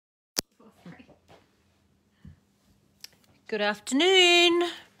Good afternoon.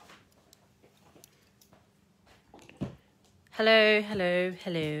 Hello, hello,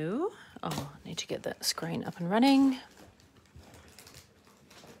 hello. Oh, I need to get that screen up and running.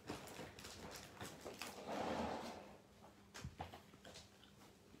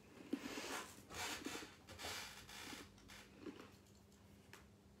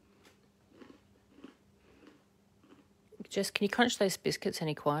 Jess, can you crunch those biscuits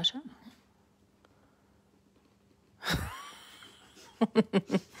any quieter?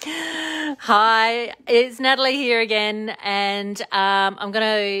 Hi, it's Natalie here again, and I'm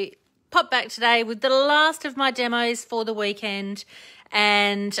going to pop back today with the last of my demos for the weekend,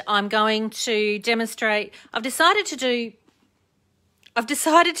 and I'm going to demonstrate. I've decided to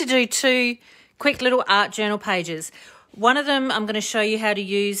do two quick little art journal pages. One of them, I'm going to show you how to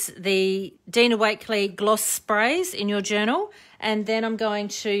use the Dina gloss sprays in your journal, and then I'm going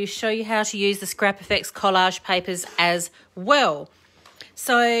to show you how to use the Scrap FX collage papers as well.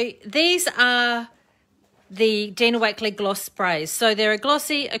 So these are the Dina gloss sprays. So they're a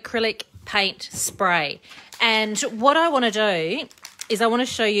glossy acrylic paint spray. And what I want to do is I want to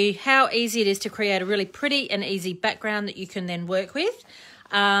show you how easy it is to create a really pretty and easy background that you can then work with.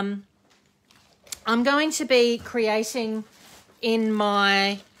 I'm going to be creating in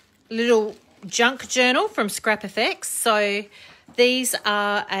my little junk journal from Scrap FX. So these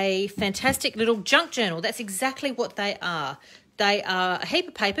are a fantastic little junk journal. That's exactly what they are. They are a heap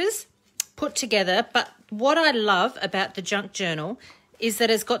of papers put together, but what I love about the junk journal is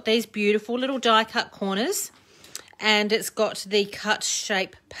that it's got these beautiful little die cut corners, and it's got the cut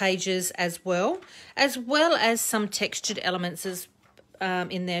shape pages as well as some textured elements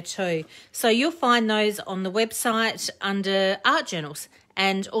in there too. So you'll find those on the website under art journals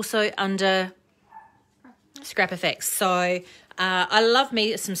and also under Scrap FX. So I love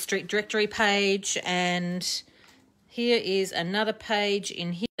me some street directory page, and here is another page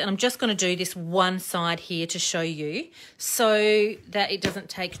in here. And I'm just going to do this one side here to show you so that it doesn't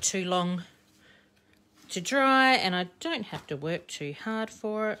take too long to dry and I don't have to work too hard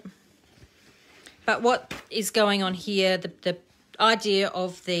for it. But what is going on here, the idea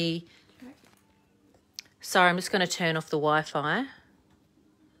of the... Sorry, I'm just going to turn off the Wi-Fi.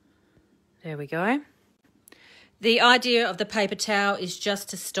 There we go. The idea of the paper towel is just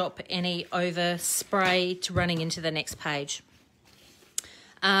to stop any overspray to running into the next page.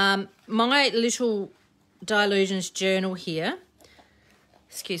 My little Dilutions journal here,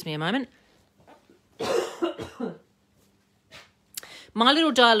 excuse me a moment. My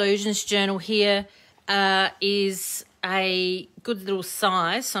little Dilutions journal here is a good little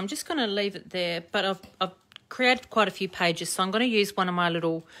size, so I'm just going to leave it there, but I've created quite a few pages, so I'm going to use one of my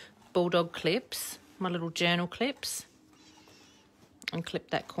little bulldog clips, my little journal clips, and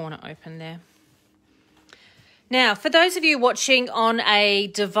clip that corner open there. Now, for those of you watching on a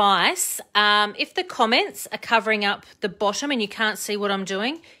device, if the comments are covering up the bottom and you can't see what I'm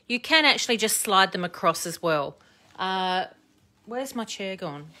doing, you can actually just slide them across as well. Where's my chair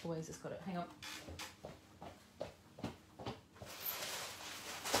gone? Where's this got it? Hang on.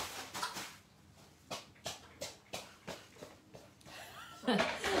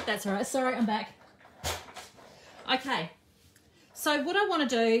 That's all right. Sorry, I'm back. Okay. So what I want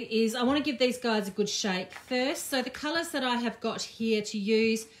to do is I want to give these guys a good shake first. So the colours that I have got here to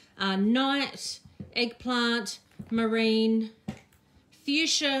use are Night, Eggplant, Marine,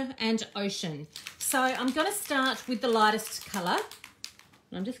 Fuchsia and Ocean. So I'm going to start with the lightest colour.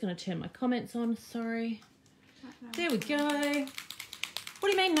 I'm just going to turn my comments on. Sorry. There we go.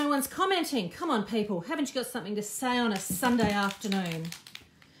 What do you mean no one's commenting? Come on, people. Haven't you got something to say on a Sunday afternoon?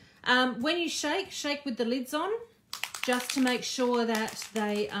 When you shake with the lids on, just to make sure that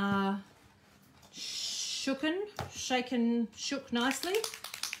they are shook nicely.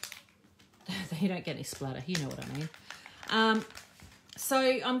 You don't get any splatter, you know what I mean. So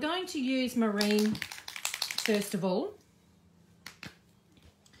I'm going to use Marine first of all.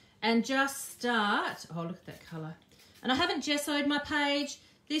 And just start, oh look at that colour. And I haven't gessoed my page.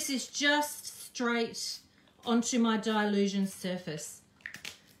 This is just straight onto my Dilution surface.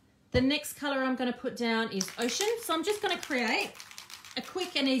 The next colour I'm going to put down is Ocean. So I'm just going to create a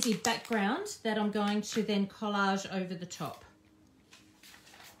quick and easy background that I'm going to then collage over the top.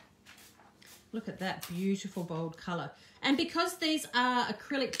 Look at that beautiful bold colour. And because these are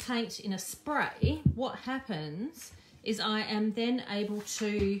acrylic paint in a spray, what happens is I am then able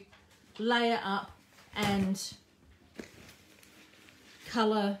to layer up and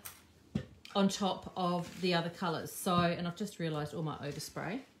colour on top of the other colours. So, and I've just realised all my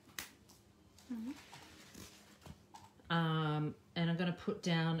overspray. And I'm going to put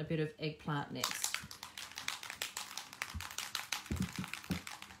down a bit of Eggplant next.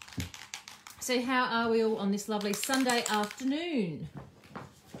 So how are we all on this lovely Sunday afternoon?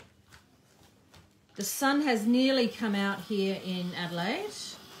 The sun has nearly come out here in Adelaide.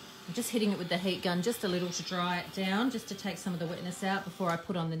 I'm just hitting it with the heat gun just a little to dry it down, just to take some of the wetness out before I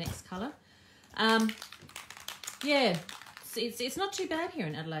put on the next colour. Yeah, it's not too bad here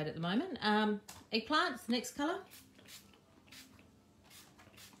in Adelaide at the moment. Eggplants, next colour.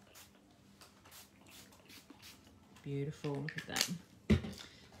 Beautiful, look at that.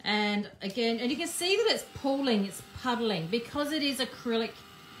 And again, and you can see that it's pooling, it's puddling, because it is acrylic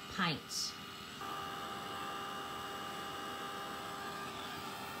paint.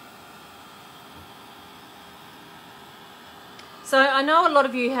 So I know a lot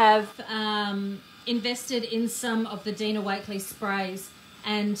of you have invested in some of the Dina Wakely sprays,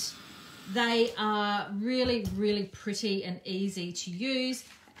 and they are really, really pretty and easy to use,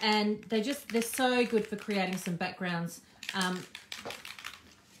 and they're so good for creating some backgrounds.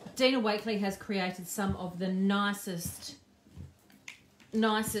 Dina Wakely has created some of the nicest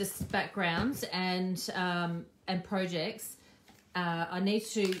backgrounds and projects. I need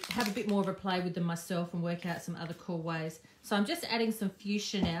to have a bit more of a play with them myself and work out some other cool ways. So I'm just adding some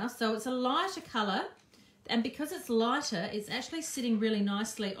fuchsia now. So it's a lighter colour, and because it's lighter, it's actually sitting really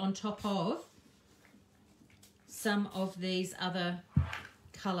nicely on top of some of these other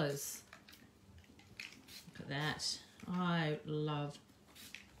colours. Look at that. I love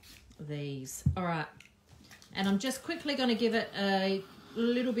these. All right. And I'm just quickly going to give it a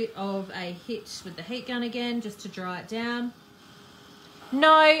little bit of a hit with the heat gun again, just to dry it down.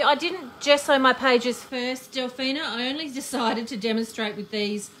 No, I didn't gesso my pages first, Delphina. I only decided to demonstrate with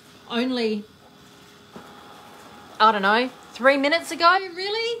these only, I don't know, 3 minutes ago,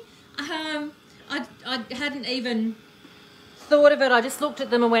 really. I hadn't even thought of it. I just looked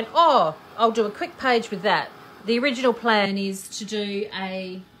at them and went, oh, I'll do a quick page with that. The original plan is to do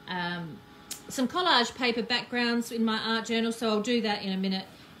some collage paper backgrounds in my art journal, so I'll do that in a minute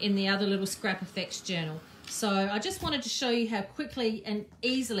in the other little Scrap Effects journal. So I just wanted to show you how quickly and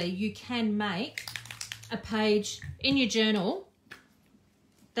easily you can make a page in your journal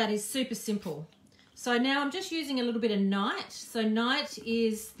that is super simple. So now I'm just using a little bit of Night. So Night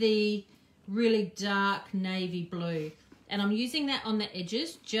is the really dark navy blue, and I'm using that on the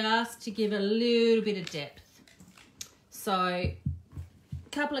edges just to give a little bit of depth. So a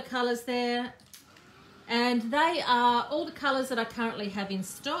couple of colours there, and they are all the colours that I currently have in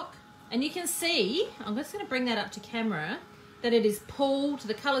stock. And you can see, I'm just going to bring that up to camera, that it is pooled,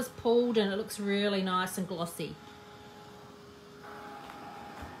 the colour's pooled, and it looks really nice and glossy.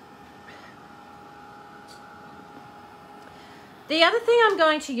 The other thing I'm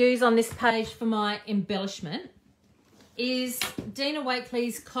going to use on this page for my embellishment is Dina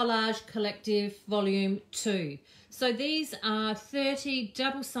Wakely's Collage Collective Volume 2. So these are 30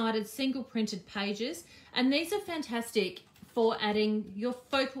 double-sided single printed pages, and these are fantastic for adding your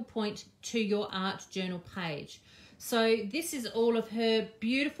focal point to your art journal page. So this is all of her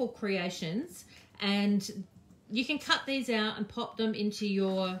beautiful creations, and you can cut these out and pop them into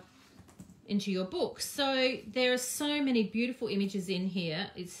your book. So there are so many beautiful images in here.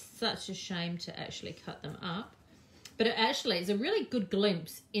 It's such a shame to actually cut them up, but it actually is a really good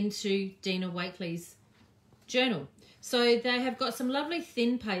glimpse into Dina Wakely's journal. So they have got some lovely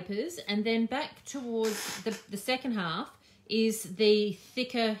thin papers, and then back towards the second half is the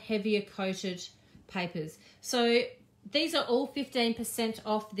thicker, heavier coated papers. So these are all 15%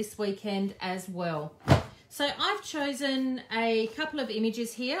 off this weekend as well. So I've chosen a couple of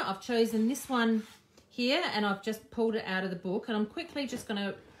images here. I've chosen this one here, and I've just pulled it out of the book, and I'm quickly just going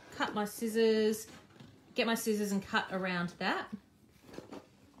to cut my scissors, get my scissors and cut around that.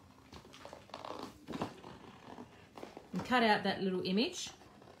 And cut out that little image.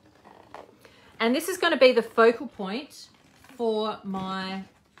 And this is going to be the focal point for my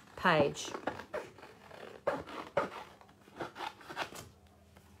page.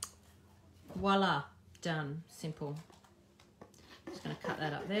 Voila, done, simple. Just going to cut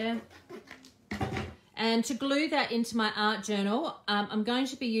that up there. And to glue that into my art journal, I'm going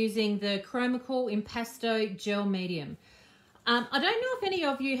to be using the Chromical Impasto Gel Medium. I don't know if any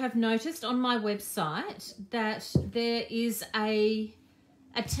of you have noticed on my website that there is a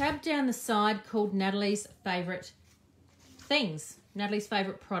tab down the side called Natalie's Favourite Things, Natalie's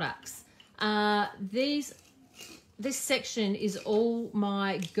Favourite Products. This section is all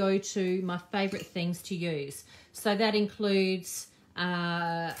my go-to, my favourite things to use. So that includes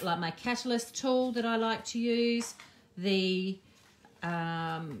like my catalyst tool that I like to use, the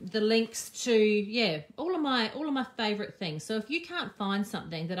links to all of my favorite things. So if you can't find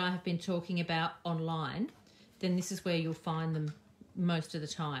something that I have been talking about online, then this is where you'll find them most of the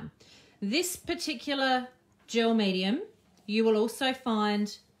time. This particular gel medium you will also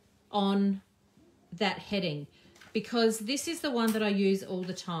find on that heading, because this is the one that I use all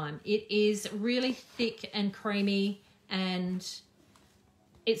the time. It is really thick and creamy, and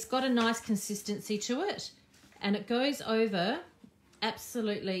it's got a nice consistency to it, and it goes over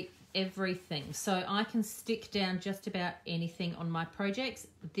absolutely everything. So I can stick down just about anything on my projects.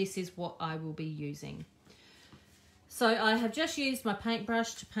 This is what I will be using. So I have just used my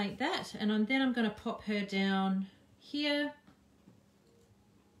paintbrush to paint that, and then I'm going to pop her down here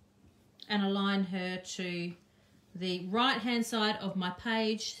and align her to the right hand side of my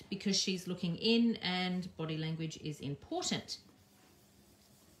page, because she's looking in and body language is important.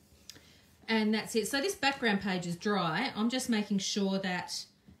 And that's it. So this background page is dry. I'm just making sure that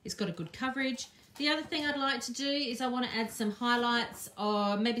it's got a good coverage. The other thing I'd like to do is I want to add some highlights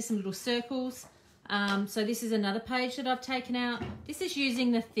or maybe some little circles. So this is another page that I've taken out. This is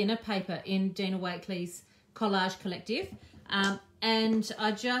using the thinner paper in Dina Wakely's Collage Collective. And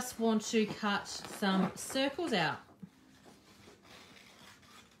I just want to cut some circles out.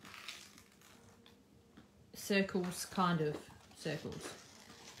 Circles, kind of circles.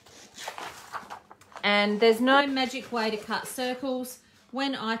 And there's no magic way to cut circles.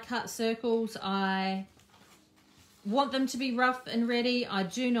 When I cut circles, I want them to be rough and ready. I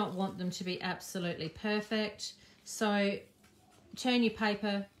do not want them to be absolutely perfect. So turn your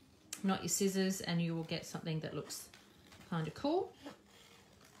paper, not your scissors, and you will get something that looks kind of cool.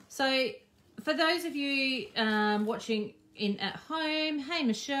 So for those of you watching in at home, hey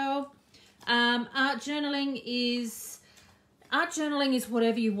Michelle, art journaling is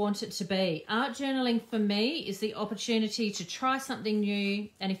whatever you want it to be. Art journaling for me is the opportunity to try something new,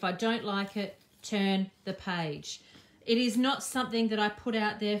 and if I don't like it, turn the page. It is not something that I put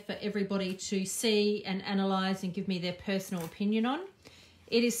out there for everybody to see and analyze and give me their personal opinion on.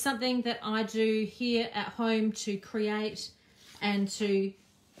 It is something that I do here at home to create and to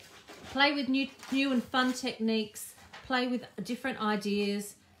play with new and fun techniques, play with different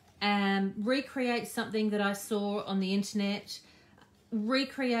ideas, recreate something that I saw on the internet,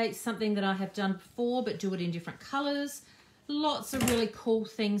 recreate something that I have done before but do it in different colors. Lots of really cool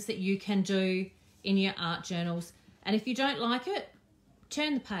things that you can do in your art journals. And if you don't like it,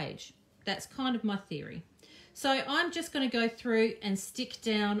 turn the page. That's kind of my theory. So I'm just going to go through and stick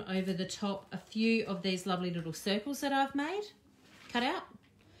down over the top a few of these lovely little circles that I've made, cut out.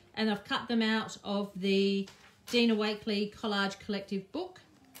 And I've cut them out of the Dina Wakely Collage Collective book.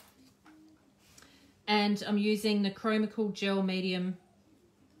 And I'm using the Chromical Gel Medium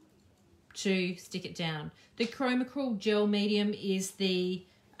to stick it down. The Chromical Gel Medium is the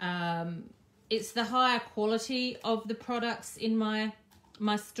it's the higher quality of the products in my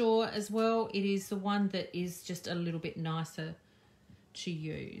store as well. It is the one that is just a little bit nicer to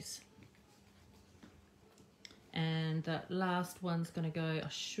use. And that last one's going to go, I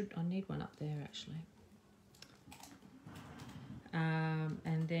need one up there actually.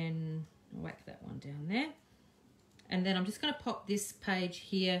 And then whack that one down there. And then I'm just going to pop this page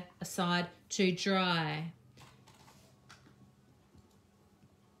here aside to dry.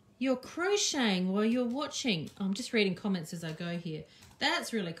 You're crocheting while you're watching. I'm just reading comments as I go here.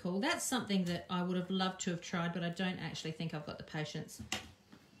 That's really cool. That's something that I would have loved to have tried, but I don't actually think I've got the patience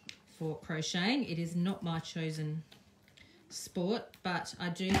for crocheting. It is not my chosen sport, but I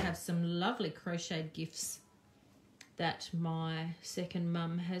do have some lovely crocheted gifts that my second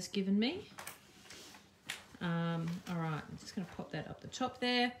mum has given me. All right, I'm just going to pop that up the top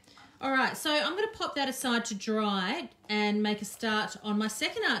there. All right, so I'm going to pop that aside to dry and make a start on my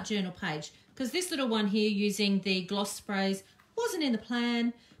second art journal page, because this little one here using the gloss sprays wasn't in the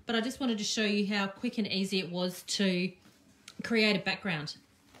plan, but I just wanted to show you how quick and easy it was to create a background.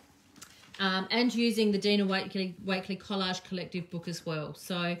 And using the Dina Wakely Collage Collective book as well.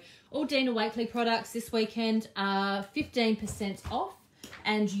 So all Dina Wakely products this weekend are 15% off,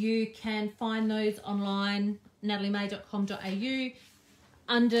 and you can find those online, nataliemay.com.au,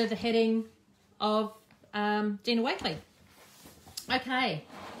 under the heading of Dina Wakely. Okay,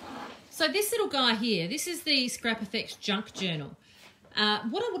 so this little guy here, this is the Scrap Effects Junk Journal.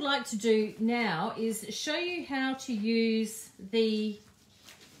 What I would like to do now is show you how to use the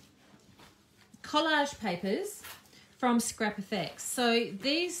collage papers from Scrap Effects. So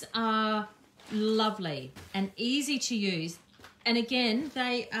these are lovely and easy to use. And again,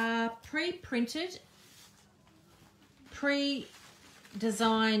 they are pre-printed,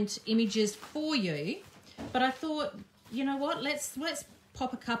 pre-designed images for you. But I thought, you know what, let's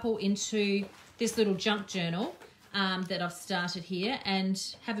pop a couple into this little junk journal that I've started here and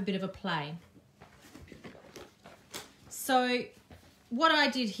have a bit of a play. So what I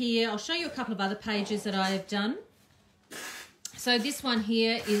did here, I'll show you a couple of other pages that I have done. So this one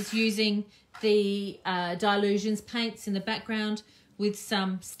here is using the Dilutions paints in the background with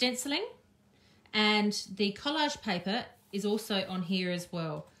some stenciling, and the collage paper is also on here as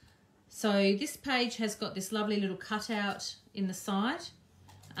well. So this page has got this lovely little cutout in the side,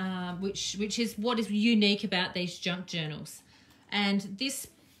 which is what is unique about these junk journals. And this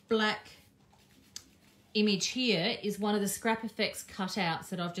black image here is one of the Scrap Effects cutouts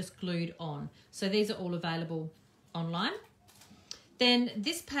that I've just glued on. So these are all available online. Then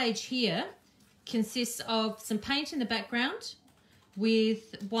this page here consists of some paint in the background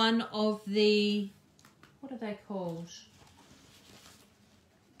with one of the, what are they called?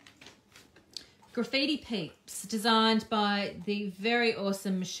 Graffiti peeps, designed by the very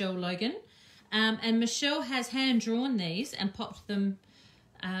awesome Michelle Logan. And Michelle has hand-drawn these and popped them,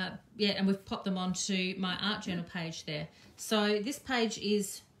 and we've popped them onto my art journal page there. So this page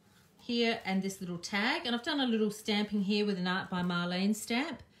is here and this little tag, and I've done a little stamping here with an Art by Marlene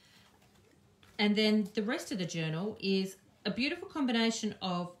stamp. And then the rest of the journal is a beautiful combination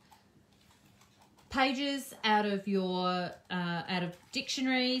of pages out of your out of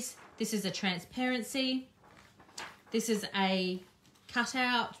dictionaries. This is a transparency. This is a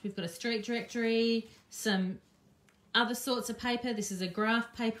cutout. We've got a street directory, some other sorts of paper. This is a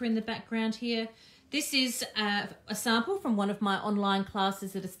graph paper in the background here. This is a sample from one of my online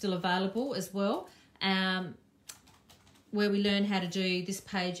classes that are still available as well, where we learn how to do this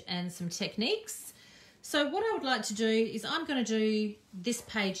page and some techniques. So what I would like to do is I'm going to do this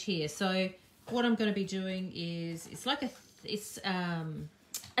page here. So what I'm going to be doing is it's like a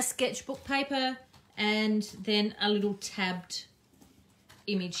sketchbook paper and then a little tabbed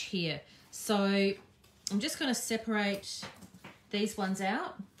image here. So I'm just going to separate these ones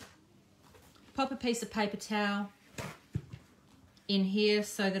out. Pop a piece of paper towel in here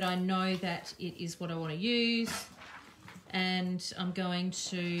so that I know that it is what I want to use, and I'm going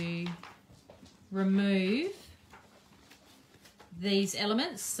to remove these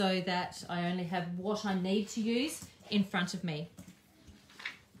elements so that I only have what I need to use in front of me.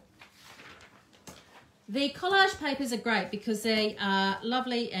 The collage papers are great because they are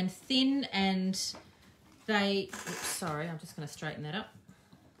lovely and thin, and they, oops, sorry, I'm just going to straighten that up.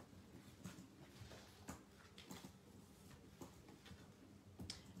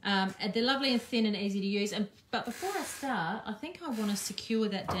 And they're lovely and thin and easy to use. But before I start, I think I want to secure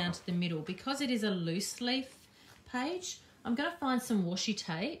that down to the middle. Because it is a loose leaf page, I'm going to find some washi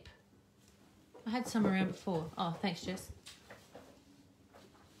tape. I had some around before. Oh, thanks, Jess.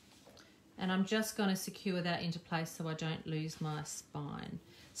 And I'm just going to secure that into place so I don't lose my spine.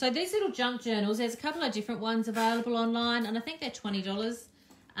 So these little junk journals, there's a couple of different ones available online, and I think they're $20.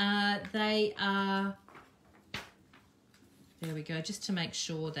 They are... There we go, just to make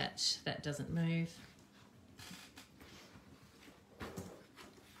sure that that doesn't move.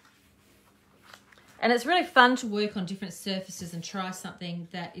 And it's really fun to work on different surfaces and try something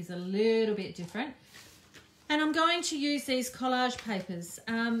that is a little bit different. And I'm going to use these collage papers.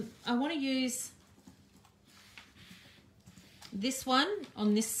 I want to use this one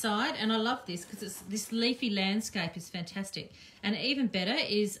on this side, and I love this because this leafy landscape is fantastic. And even better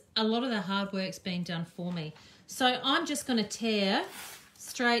is a lot of the hard work's been done for me. So I'm just going to tear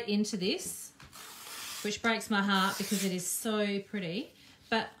straight into this, which breaks my heart because it is so pretty.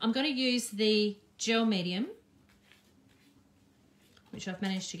 But I'm going to use the gel medium, which I've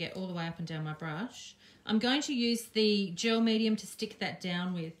managed to get all the way up and down my brush. I'm going to use the gel medium to stick that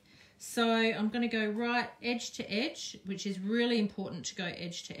down with. So I'm going to go right edge to edge, which is really important to go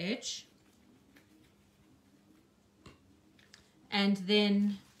edge to edge. And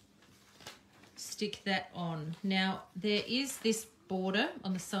then stick that on. Now there is this border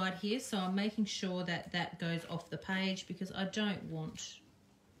on the side here, so I'm making sure that that goes off the page because I don't want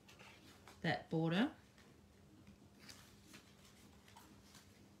that border.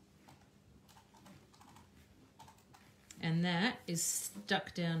 And that is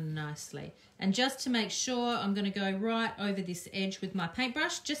stuck down nicely. And just to make sure, I'm going to go right over this edge with my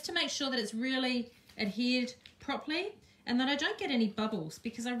paintbrush just to make sure that it's really adhered properly and that I don't get any bubbles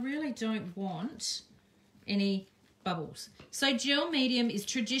because I really don't want any bubbles. So gel medium is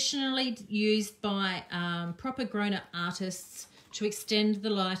traditionally used by proper grown-up artists to extend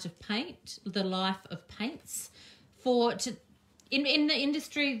the life of paints. In the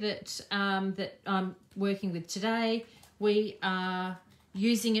industry that that I'm working with today, we are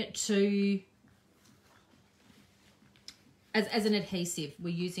using it to as an adhesive. We're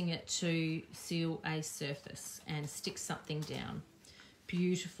using it to seal a surface and stick something down.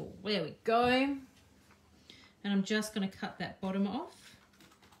 Beautiful. There we go. And I'm just going to cut that bottom off.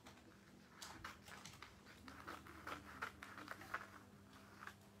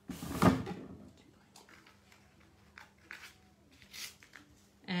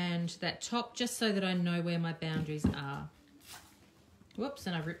 And that top, just so that I know where my boundaries are. Whoops,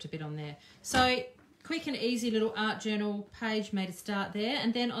 and I ripped a bit on there. So quick and easy little art journal page made a start there.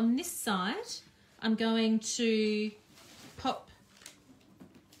 And then on this side, I'm going to pop,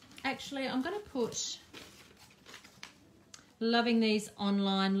 actually I'm going to put loving these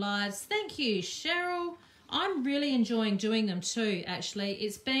online lives. Thank you, Cheryl. I'm really enjoying doing them too, actually.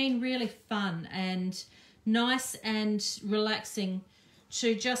 It's been really fun and nice and relaxing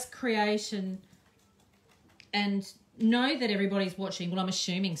to just create and know that everybody's watching. Well, I'm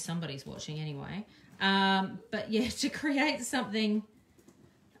assuming somebody's watching anyway. But yeah, to create something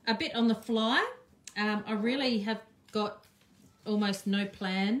a bit on the fly. I really have got almost no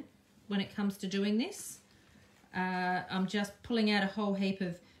plan when it comes to doing this. I'm just pulling out a whole heap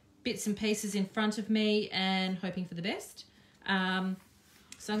of bits and pieces in front of me and hoping for the best. So I'm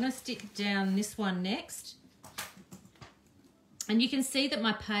going to stick down this one next. And you can see that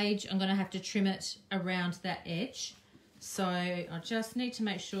my page, I'm going to have to trim it around that edge. So I just need to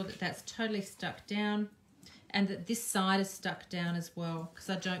make sure that that's totally stuck down and that this side is stuck down as well, because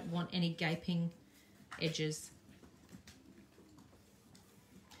I don't want any gaping edges.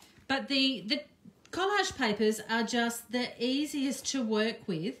 But the collage papers are just the easiest to work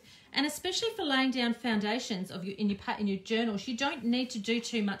with, and especially for laying down foundations of in your journals, you don't need to do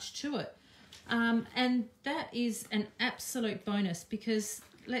too much to it. And that is an absolute bonus, because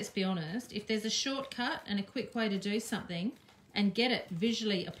let's be honest, if there's a shortcut and a quick way to do something and get it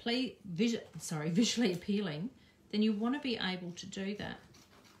visually appealing, then you want to be able to do that.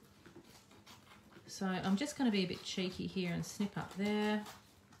 So I'm just going to be a bit cheeky here and snip up there.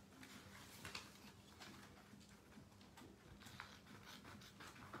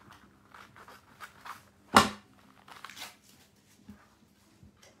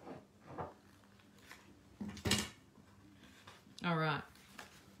 All right,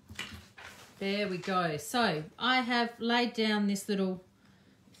 there we go. So I have laid down this little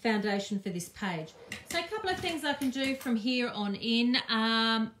foundation for this page. So a couple of things I can do from here on in.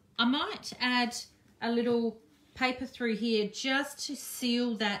 I might add a little paper through here just to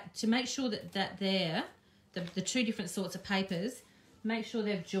seal that, to make sure that the two different sorts of papers, make sure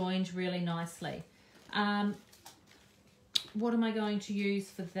they've joined really nicely. What am I going to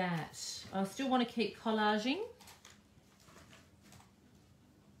use for that? I still want to keep collaging.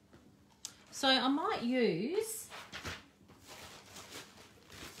 So I might use,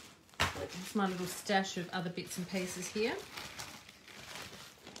 it's my little stash of other bits and pieces here,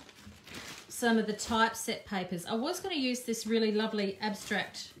 some of the typeset papers. I was going to use this really lovely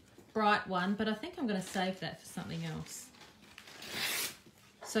abstract bright one, but I think I'm going to save that for something else.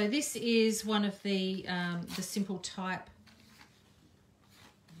 So this is one of the simple type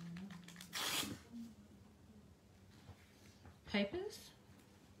papers.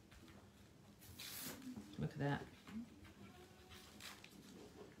 Look at that.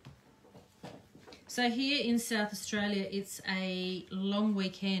 So here in South Australia, it's a long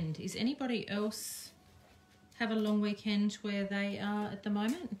weekend. Is anybody else have a long weekend where they are at the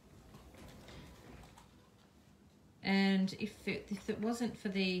moment? And if it wasn't for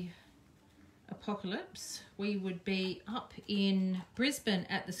the apocalypse, we would be up in Brisbane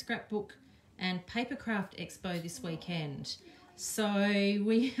at the Scrapbook and Papercraft Expo this weekend. So I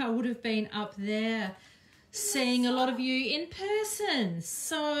would have been up there seeing a lot of you in person.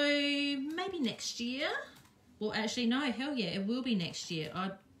 So maybe next year. Well, actually, no, hell yeah, it will be next year.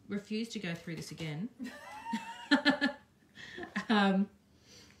 I refuse to go through this again. I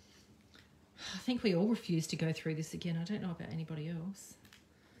think we all refuse to go through this again. I don't know about anybody else.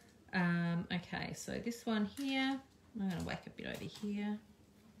 Okay, so this one here, I'm going to whack a bit over here.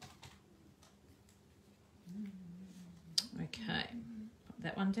 Okay, pop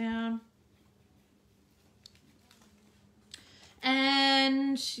that one down.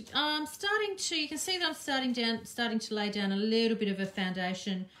 And I'm starting to, you can see that I'm starting to lay down a little bit of a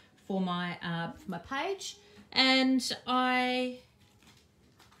foundation for my page, and I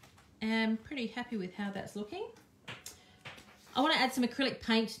am pretty happy with how that's looking. I want to add some acrylic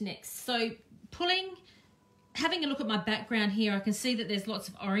paint next. So having a look at my background here, I can see that there's lots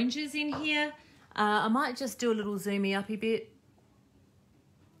of oranges in here. I might just do a little zoomy uppy bit.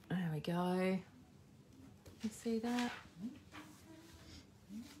 There we go. You see that?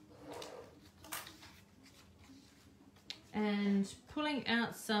 And pulling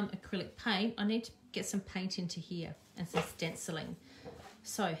out some acrylic paint, I need to get some paint into here and some stenciling.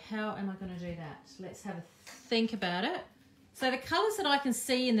 So how am I going to do that? Let's have a think about it. So the colours that I can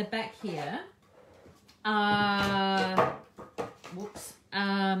see in the back here are,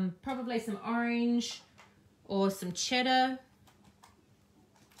 probably some orange or some cheddar.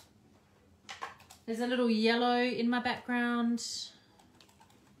 There's a little yellow in my background.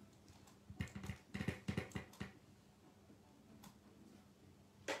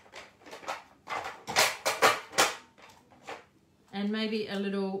 And maybe a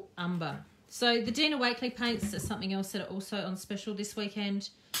little umber. So the Dina paints are something else that are also on special this weekend.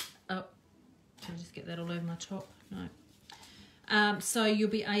 Oh, can I just get that all over my top? No. So you'll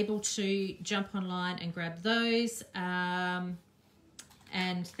be able to jump online and grab those. And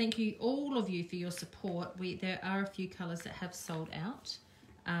thank you, all of you, for your support. There are a few colours that have sold out,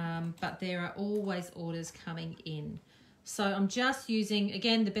 but there are always orders coming in. So I'm just using,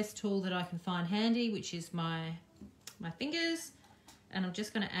 again, the best tool that I can find handy, which is my fingers. And I'm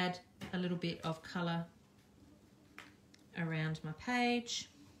just going to add a little bit of colour around my page.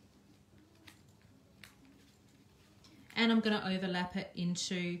 And I'm going to overlap it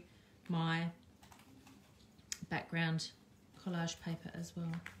into my background collage paper as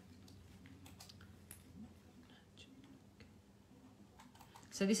well.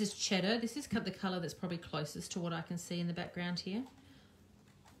 So this is cheddar. This is the colour that's probably closest to what I can see in the background here.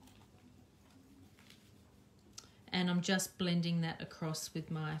 And I'm just blending that across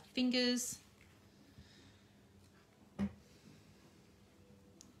with my fingers.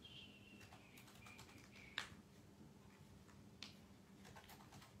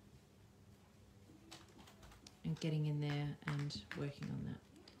 And getting in there and working on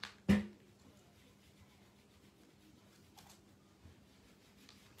that.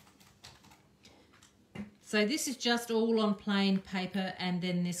 So this is just all on plain paper, and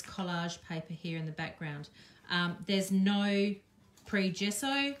then this collage paper here in the background. There's no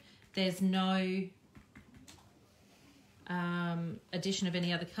pre-gesso, there's no addition of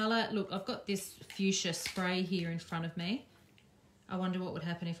any other colour. Look, I've got this fuchsia spray here in front of me. I wonder what would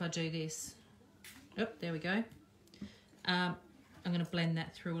happen if I do this. Oh, there we go. I'm going to blend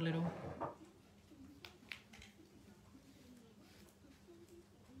that through a little.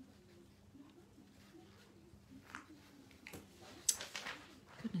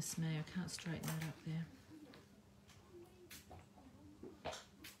 Goodness me, I can't straighten that up there.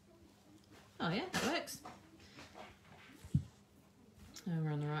 Oh yeah, that works. And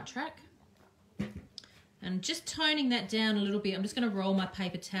we're on the right track. And just toning that down a little bit, I'm just going to roll my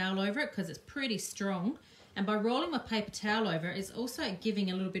paper towel over it because it's pretty strong. And by rolling my paper towel over it, it's also giving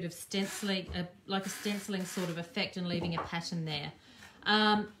a little bit of stenciling, like a stenciling sort of effect, and leaving a pattern there.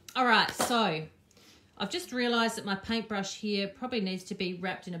 All right, so I've just realised that my paintbrush here probably needs to be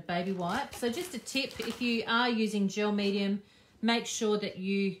wrapped in a baby wipe. So just a tip, if you are using gel medium, make sure that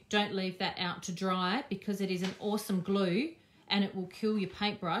you don't leave that out to dry, because it is an awesome glue and it will kill your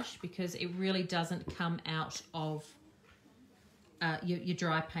paintbrush because it really doesn't come out of your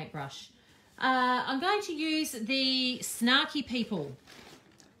dry paintbrush. I'm going to use the Snarky People.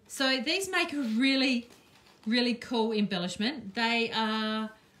 So these make a really, really cool embellishment. They are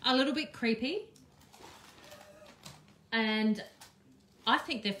a little bit creepy, and I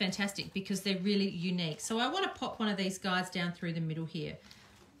think they're fantastic because they're really unique. So I want to pop one of these guys down through the middle here.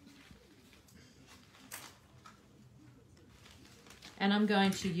 And I'm going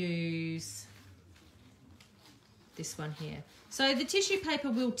to use this one here. So the tissue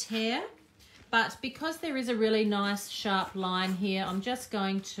paper will tear, but because there is a really nice sharp line here, I'm just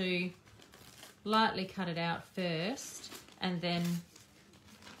going to lightly cut it out first and then,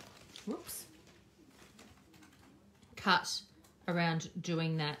 whoops, cut around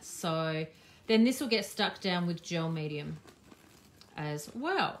doing that. So then this will get stuck down with gel medium as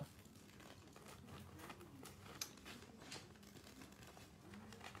well.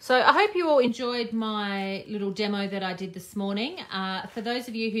 So I hope you all enjoyed my little demo that I did this morning. For those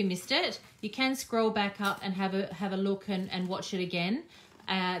of you who missed it, you can scroll back up and have a look and watch it again.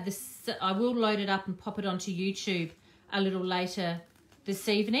 I will load it up and pop it onto YouTube a little later this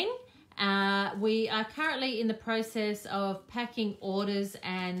evening. We are currently in the process of packing orders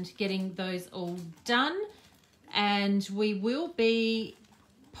and getting those all done. And we will be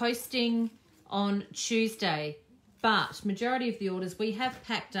posting on Tuesday. But majority of the orders we have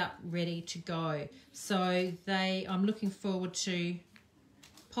packed up ready to go. So I'm looking forward to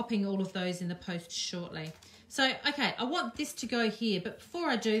popping all of those in the post shortly. So, okay, I want this to go here. But before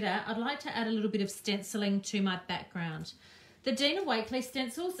I do that, I'd like to add a little bit of stenciling to my background. The Dina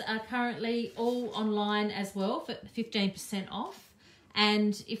stencils are currently all online as well for 15% off.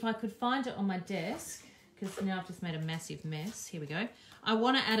 And if I could find it on my desk, because now I've just made a massive mess. Here we go. I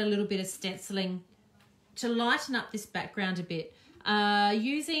want to add a little bit of stenciling to lighten up this background a bit,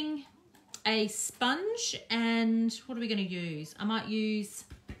 using a sponge, and what are we going to use? I might use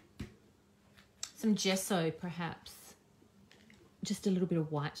some gesso perhaps. Just a little bit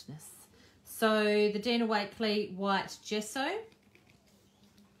of whiteness. So the Dina Wakley white gesso.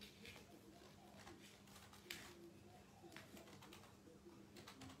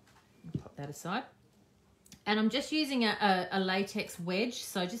 Pop that aside. And I'm just using a latex wedge,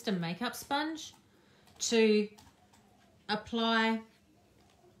 so just a makeup sponge, to apply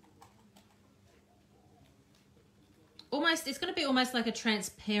almost, it's going to be almost like a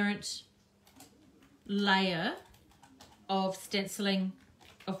transparent layer of stenciling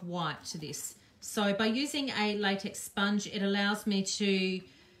of white to this. So by using a latex sponge, it allows me to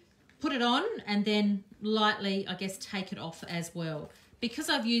put it on and then lightly, I guess, take it off as well. Because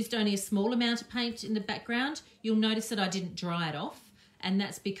I've used only a small amount of paint in the background, you'll notice that I didn't dry it off, and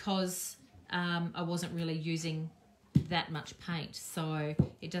that's because I wasn't really using that much paint, so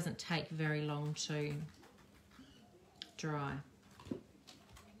it doesn't take very long to dry.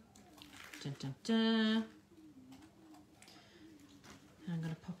 Dun, dun, dun. I'm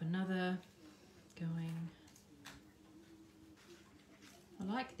going to pop another going.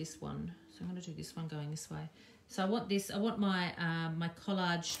 I like this one, so I'm going to do this one going this way. So I want this, I want my my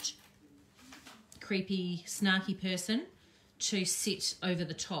collaged creepy snarky person to sit over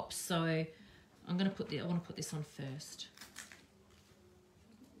the top. So I'm going to put I want to put this on first.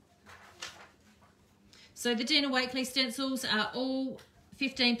 So the Dina Wakley stencils are all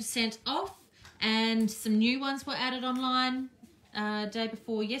 15% off, and some new ones were added online day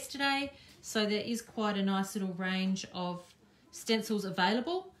before yesterday. So there is quite a nice little range of stencils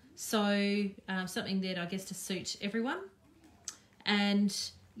available. So something that I guess to suit everyone. And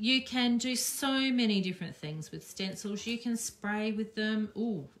you can do so many different things with stencils. You can spray with them.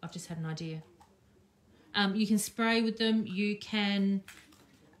 Ooh, I've just had an idea. You can spray with them. You can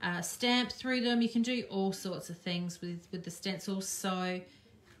stamp through them. You can do all sorts of things with the stencils. So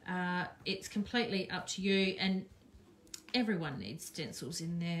it's completely up to you. And everyone needs stencils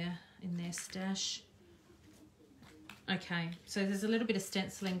in their stash. Okay, so there's a little bit of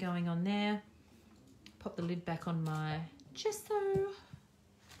stenciling going on there. Pop the lid back on my gesso.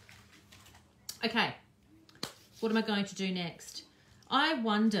 Okay, what am I going to do next? I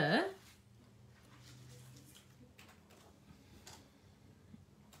wonder,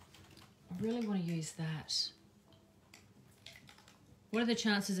 I really want to use that. What are the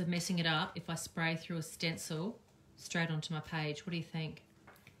chances of messing it up if I spray through a stencil straight onto my page? What do you think?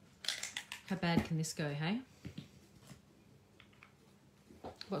 How bad can this go, hey?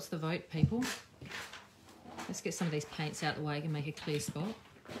 What's the vote, people? Let's get some of these paints out of the way and make a clear spot.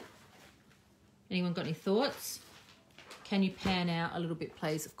 Anyone got any thoughts? Can you pan out a little bit,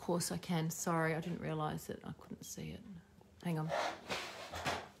 please? Of course I can. Sorry, I didn't realise it. I couldn't see it. Hang on.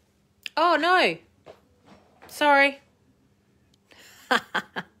 Oh, no. Sorry.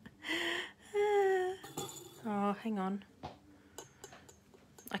 Oh, hang on.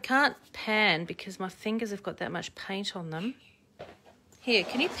 I can't pan because my fingers have got that much paint on them. Here,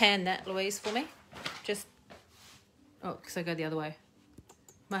 can you pan that, Louise, for me? Just, oh, because I go the other way.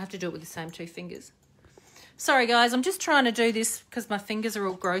 Might have to do it with the same two fingers. Sorry, guys, I'm just trying to do this because my fingers are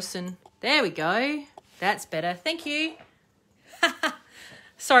all gross and there we go. That's better. Thank you.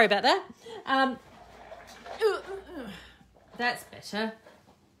 Sorry about that. That's better.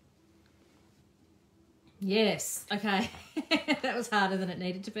 Yes, okay. That was harder than it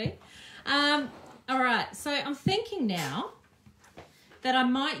needed to be. All right, so I'm thinking now that I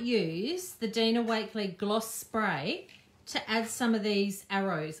might use the Dina Wakley gloss spray to add some of these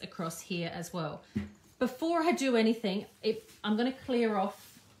arrows across here as well. Before I do anything, I'm going to clear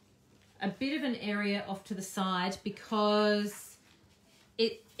off a bit of an area off to the side because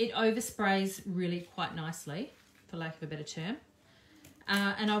it oversprays really quite nicely, for lack of a better term.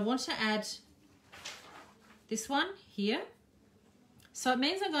 And I want to add this one here. So it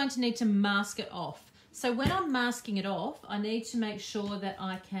means I'm going to need to mask it off. So when I'm masking it off, I need to make sure that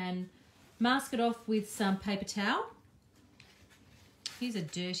I can mask it off with some paper towel. Here's a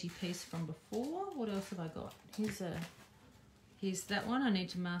dirty piece from before. What else have I got? Here's that one. I need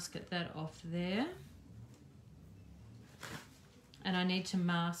to mask that off there. And I need to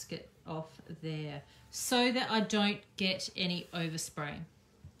mask it off there so that I don't get any overspray.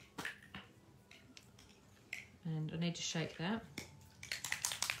 And I need to shake that.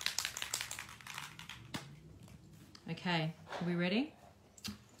 Okay, are we ready?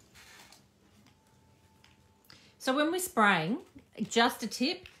 So when we're spraying, just a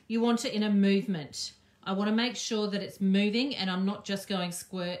tip, you want it in a movement I want to make sure that it's moving and I'm not just going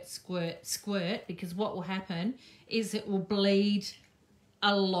squirt, squirt, squirt, because what will happen is it will bleed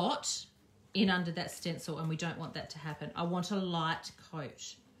a lot in under that stencil, and we don't want that to happen. I want a light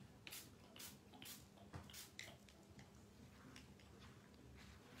coat.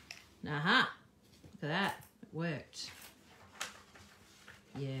 Aha, look at that, it worked.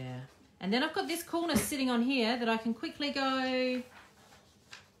 Yeah, and then I've got this coolness sitting on here that I can quickly go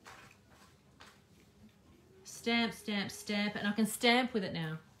stamp, stamp, stamp, and I can stamp with it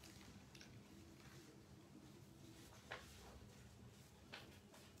now.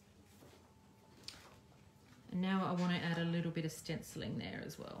 And now I want to add a little bit of stenciling there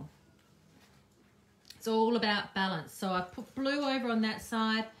as well. It's all about balance. So I put blue over on that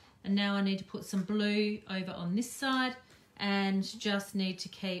side, and now I need to put some blue over on this side, and just need to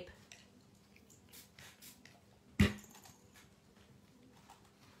keep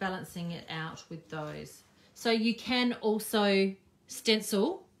balancing it out with those. So you can also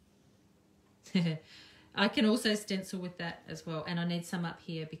stencil. I can also stencil with that as well, and I need some up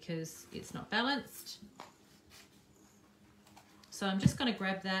here because it's not balanced. So I'm just going to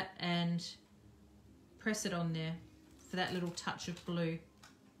grab that and press it on there for that little touch of blue.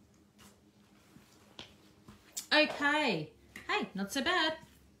 Okay, hey, not so bad.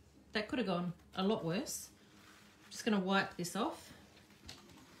 That could have gone a lot worse. Just going to wipe this off.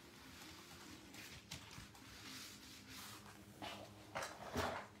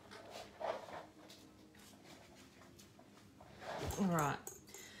 All right.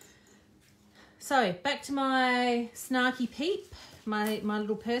 So back to my snarky peep, my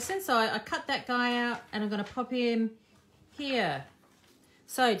little person. So I cut that guy out and I'm going to pop him here.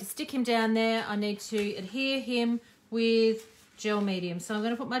 So to stick him down there, I need to adhere him with gel medium. So I'm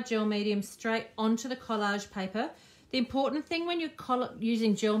going to put my gel medium straight onto the collage paper. The important thing when you're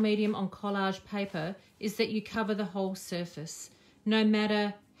using gel medium on collage paper is that you cover the whole surface. No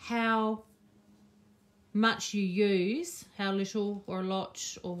matter how much you use, how little or a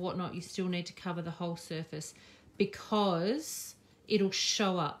lot or whatnot, you still need to cover the whole surface because it'll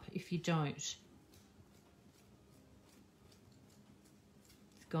show up if you don't.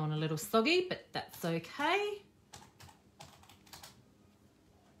 Gone a little soggy, but that's okay.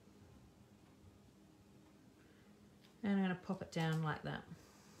 And I'm going to pop it down like that.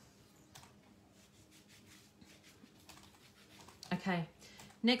 Okay,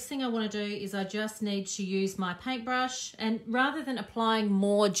 next thing I want to do is I just need to use my paintbrush, and rather than applying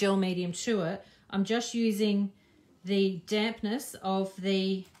more gel medium to it, I'm just using the dampness of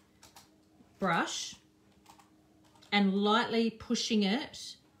the brush and lightly pushing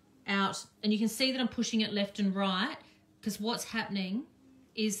it out, and you can see that I'm pushing it left and right because what's happening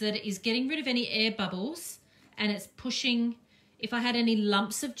is that it is getting rid of any air bubbles, and it's pushing, if I had any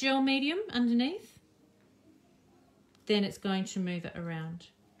lumps of gel medium underneath, then it's going to move it around.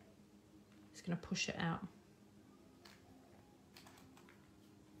 It's going to push it out.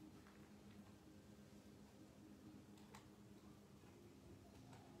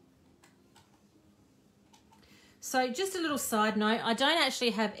 So just a little side note, I don't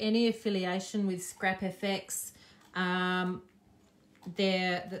actually have any affiliation with Scrap FX.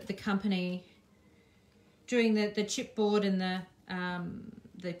 They're the company doing the chipboard and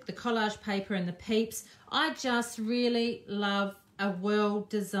the collage paper and the peeps. I just really love a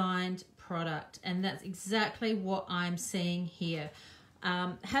well-designed product, and that's exactly what I'm seeing here.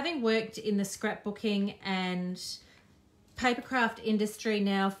 Having worked in the scrapbooking and papercraft industry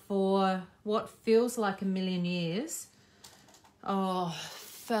now for what feels like a million years,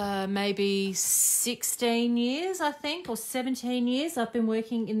 for maybe 16 years, I think, or 17 years I've been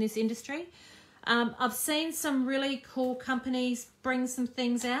working in this industry. I've seen some really cool companies bring some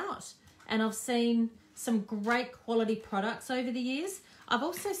things out, and I've seen some great quality products over the years. I've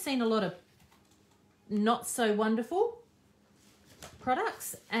also seen a lot of not so wonderful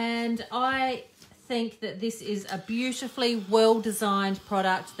products, and I think that this is a beautifully well-designed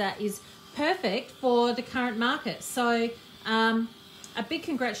product that is perfect for the current market. So a big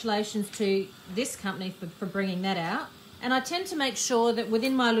congratulations to this company for bringing that out. And I tend to make sure that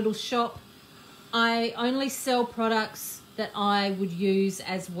within my little shop, I only sell products that I would use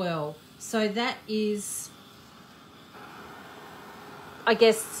as well. So that is, I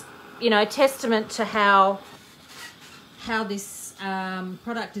guess, you know, testament to how this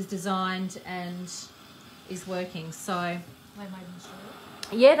product is designed and is working. So they're made in Australia?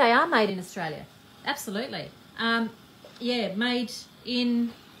 Yeah, they are made in Australia. Absolutely. Yeah, made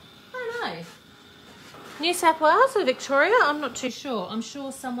in, I don't know, New South Wales or Victoria? I'm not too sure. I'm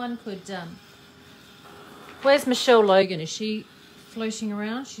sure someone could... Where's Michelle Logan? Is she floating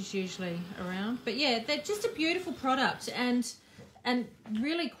around. She's usually around. But yeah, they're just a beautiful product and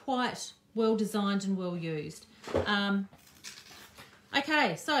really quite well designed and well used.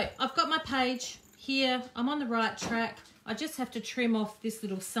 Okay, so I've got my page here. I'm on the right track. I just have to trim off this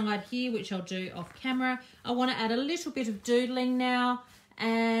little side here, which I'll do off camera. I want to add a little bit of doodling now,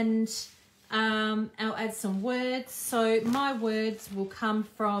 and I'll add some words. So my words will come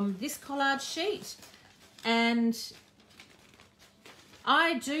from this collage sheet, and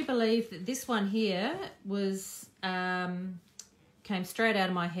I do believe that this one here was came straight out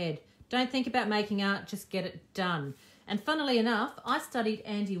of my head. Don't think about making art, just get it done. And funnily enough, I studied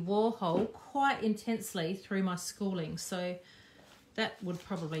Andy Warhol quite intensely through my schooling, so that would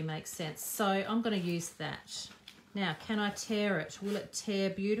probably make sense. So I'm going to use that. Now, can I tear it? Will it tear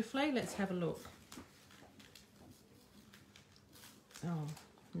beautifully? Let's have a look. Oh,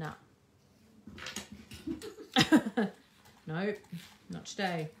 no. Nope, not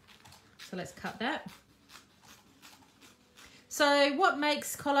today. So let's cut that. So what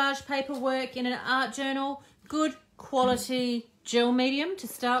makes collage paper work in an art journal? Good quality gel medium to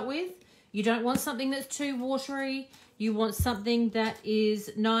start with. You don't want something that's too watery. You want something that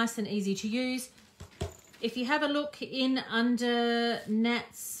is nice and easy to use. If you have a look in under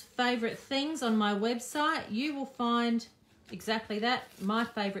Nat's favourite things on my website, you will find exactly that, my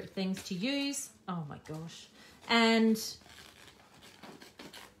favourite things to use. Oh my gosh. And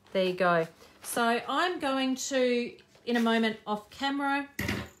there you go. So I'm going to, in a moment off camera,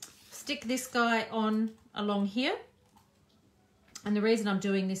 stick this guy on along here. And the reason I'm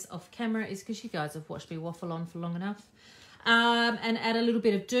doing this off camera is because you guys have watched me waffle on for long enough. And add a little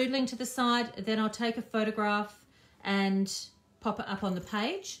bit of doodling to the side. Then I'll take a photograph and pop it up on the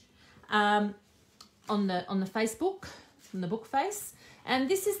page, on the Facebook, from the book face. And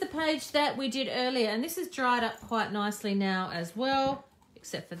this is the page that we did earlier, and this is dried up quite nicely now as well,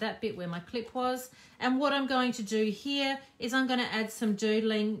 except for that bit where my clip was. And what I'm going to do here is I'm going to add some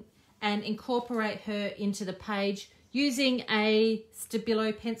doodling and incorporate her into the page using a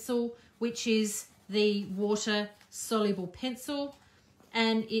Stabilo pencil, which is the water soluble pencil,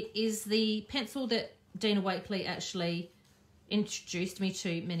 and it is the pencil that Dina Wakely actually introduced me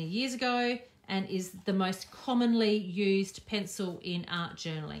to many years ago, and is the most commonly used pencil in art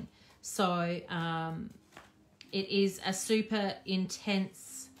journaling. So it is a super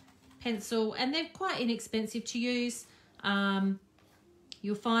intense pencil, and they're quite inexpensive to use.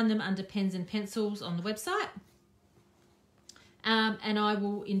 You'll find them under pens and pencils on the website. And I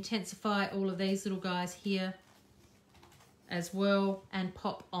will intensify all of these little guys here as well, and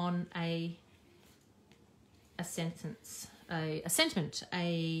pop on a sentence, a sentiment,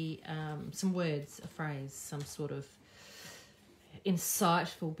 some words, a phrase, some sort of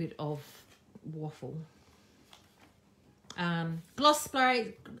insightful bit of waffle. Gloss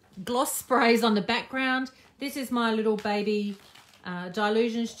sprays on the background. This is my little baby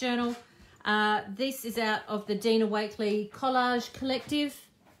Dilutions journal. This is out of the Dina Wakely Collage Collective,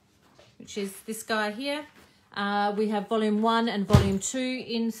 which is this guy here. We have volume 1 and volume 2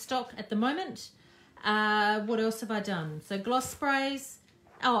 in stock at the moment. What else have I done? So gloss sprays.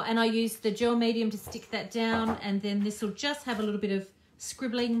 Oh, and I used the gel medium to stick that down, and then this will just have a little bit of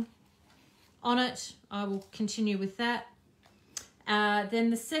scribbling on it. I will continue with that.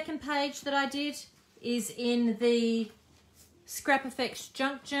 Then the second page that I did is in the Scrap Effects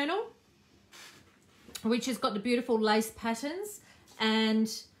Junk Journal, which has got the beautiful lace patterns, and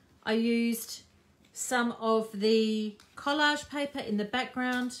I used some of the collage paper in the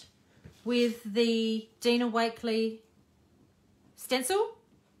background with the Dina Wakely stencil.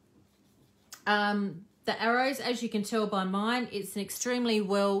 The arrows, as you can tell by mine, it's an extremely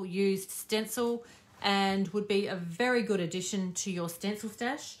well used stencil and would be a very good addition to your stencil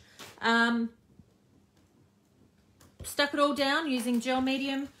stash. Stuck it all down using gel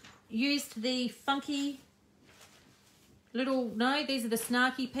medium. Used the funky little, no, these are the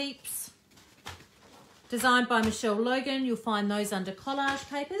Snarky Peeps, designed by Michelle Logan. You'll find those under collage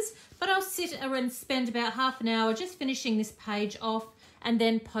papers. But I'll sit and spend about half an hour just finishing this page off, and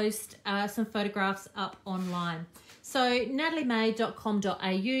then post some photographs up online. So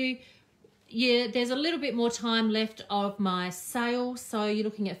nataliemay.com.au. Yeah, there's a little bit more time left of my sale. So you're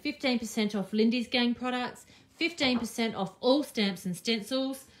looking at 15% off Lindy's Gang products, 15% off all stamps and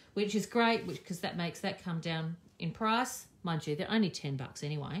stencils, which is great, because that makes that come down in price. Mind you, they're only $10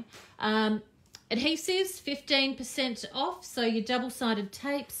 anyway. Adhesives, 15% off. So your double-sided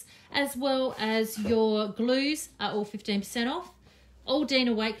tapes, as well as your glues, are all 15% off. All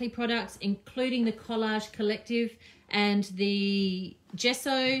Dina Wakely products, including the Collage Collective and the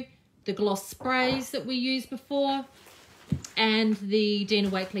gesso, the gloss sprays that we used before. and the Dina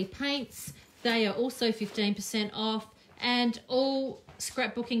Wakely paints, they are also 15% off, and all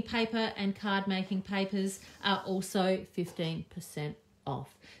scrapbooking paper and card making papers are also 15%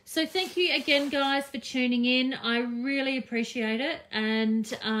 off. So thank you again, guys, for tuning in. I really appreciate it, and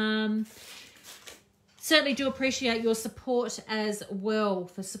certainly do appreciate your support as well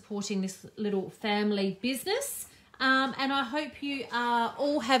for supporting this little family business. And I hope you are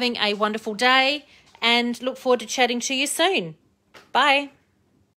all having a wonderful day, and look forward to chatting to you soon. Bye.